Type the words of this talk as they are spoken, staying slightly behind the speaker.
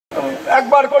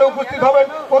একবার করে উপস্থিত হবেন,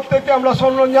 প্রত্যেককে আমরা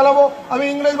সম্মান জানাবো। আমি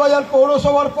ইংরেজবাজার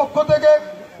পৌরসভার পক্ষ থেকে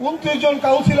 29 জন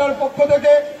কাউন্সিলর পক্ষ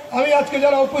থেকে আমি আজকে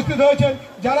যারা উপস্থিত হয়েছেন,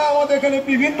 যারা আমাদের এখানে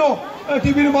বিভিন্ন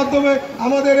টিভির মাধ্যমে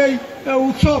আমাদের এই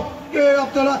উৎসবকে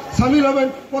আপনারা সামিল হবেন,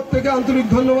 প্রত্যেকে আন্তরিক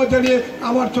ধন্যবাদ জানিয়ে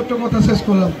আমার ছোট্ট কথা শেষ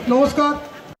করলাম। নমস্কার।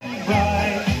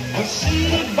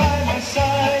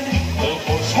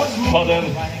 Father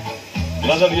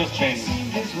Lazarus train.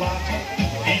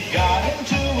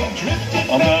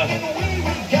 আমরা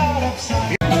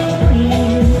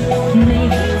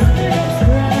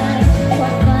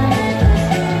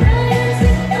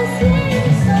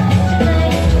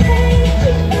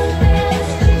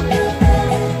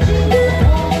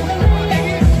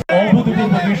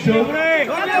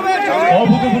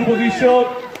অভূতপূর্ব দৃশ্য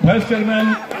ভাইস চেয়ারম্যান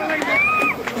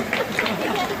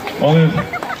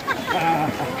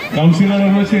কাউন্সিলর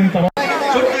রয়েছেন, তারা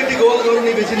ছোট্ট একটি গোল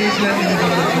ধরনী বেছে নিয়েছিলেন নিজের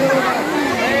জন্য,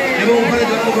 এবং ওখানে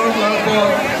জন্মগ্রহণ করার পর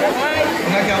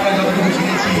ওনাকে আমরা যতটুকু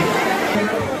চিনেছি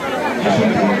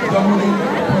জন্মদিন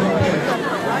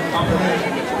আপনাদের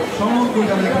সমগ্র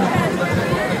যারা এখানে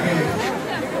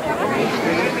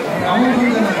আমন্ত্রণ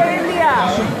জানাই।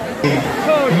 আসুন,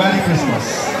 মেরি ক্রিসমাস।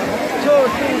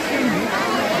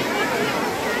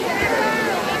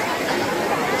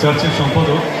 চার্চের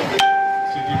সম্পাদক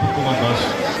শ্রী দীপক কুমার দাস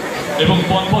এবং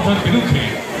পণপ্রথার বিরুদ্ধে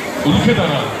রুখে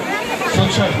দাঁড়ান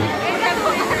সোচ্চার হয়ে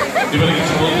এবারে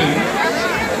কিছু বলতেন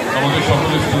আমাদের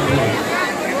সকলের শ্রদ্ধ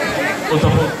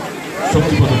অধ্যাপক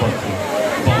শক্তিপদ পাত্র,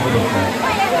 বঙ্গরত্ন।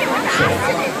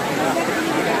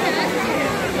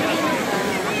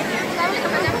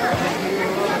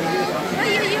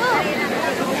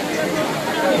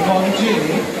 মঞ্চে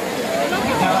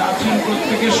যারা আছেন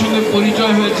প্রত্যেকের সঙ্গে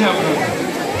পরিচয় হয়েছে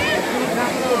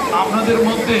আপনাদের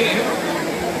মধ্যে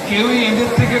কেউই এদের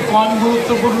থেকে কম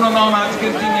গুরুত্বপূর্ণ নন।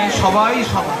 আজকের দিনে সবাই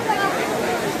সমান।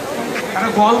 একটা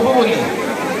গল্প বলি,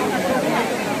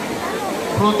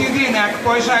 প্রতিদিন 1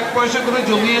 পয়সা করে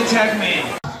জমিয়েছে এক মেয়ে।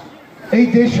 এই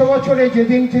 150 বছরে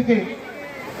যেদিন থেকে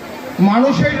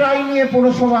মানুষের রায় নিয়ে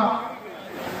পৌরসভা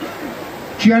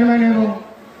চেয়ারম্যান এবং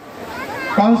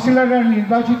কাউন্সিলররা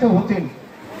নির্বাচিত হতেন,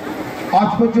 আজ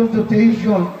পর্যন্ত 23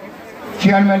 জন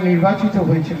চেয়ারম্যান নির্বাচিত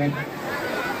হয়েছিলেন।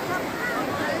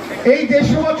 এই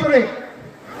 150 বছরে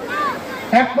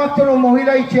একমাত্র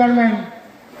মহিলাই চেয়ারম্যান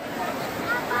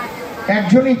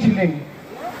একজনই ছিলেন।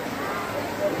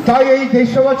 তাই এই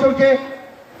 150 বছরকে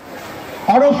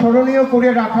আরো স্মরণীয় করে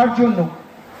রাখার জন্য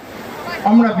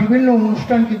আমরা বিভিন্ন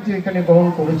অনুষ্ঠান কিন্তু এখানে গ্রহণ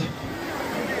করেছি।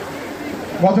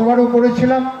 গতবারও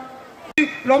করেছিলাম।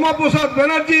 রমাপ্রসাদ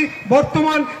ব্যানার্জি,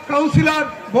 বর্তমান কাউন্সিলর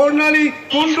বর্ণালী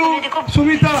কুন্ডু,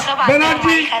 সুমিতা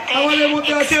ব্যানার্জি আমাদের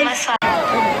মধ্যে আছেন।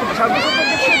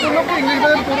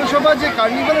 ইংরেজবাজার পৌরসভা যে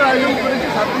কার্নিভেলের আয়োজন করেছে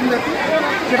 7 দিন ব্যাপী,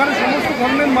 সেখানে সমস্ত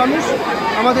ধর্মের মানুষ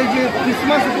আমাদের যে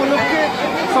ক্রিসমাস উপলক্ষে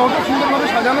শহরটা সুন্দরভাবে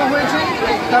সাজানো হয়েছে।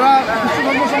 তারা খ্রিস্ট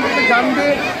ধর্ম সম্পর্কে জানবে,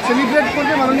 সেলিব্রেট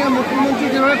করবে। মাননীয় মুখ্যমন্ত্রী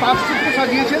যেভাবে পার্ক স্ট্রিটকে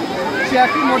সাজিয়েছেন, সে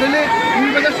একই মডেলে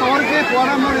ইংরেজবাজার শহরকে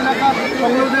পোয়ারামোড় এলাকা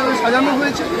সংগ্রহভাবে সাজানো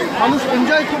হয়েছে। মানুষ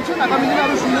এনজয় করছেন। আগামী দিনে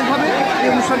আরও সুন্দরভাবে এই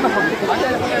অনুষ্ঠানটা হবে।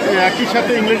 একই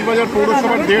সাথে ইংরেজবাজার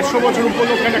পৌরসভার 150 বছর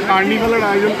উপলক্ষে একটা কার্নিভালের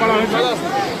আয়োজন করা হয়েছে।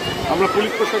 আমরা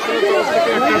পুলিশ প্রশাসনের তরফ থেকে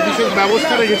একটা বিশেষ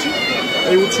ব্যবস্থা রেখেছি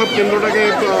এই উৎসব কেন্দ্রটাকে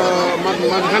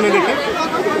মাঝখানে রেখে,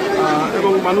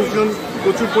 এবং মানুষজন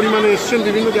প্রচুর পরিমাণে এসছেন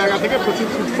বিভিন্ন জায়গা থেকে, প্রচুর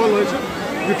ফুটফল হয়েছে,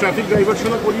 ট্রাফিক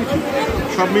ডাইভারশনও করিয়েছি।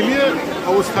 সব মিলিয়ে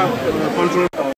অবস্থা কন্ট্রোল।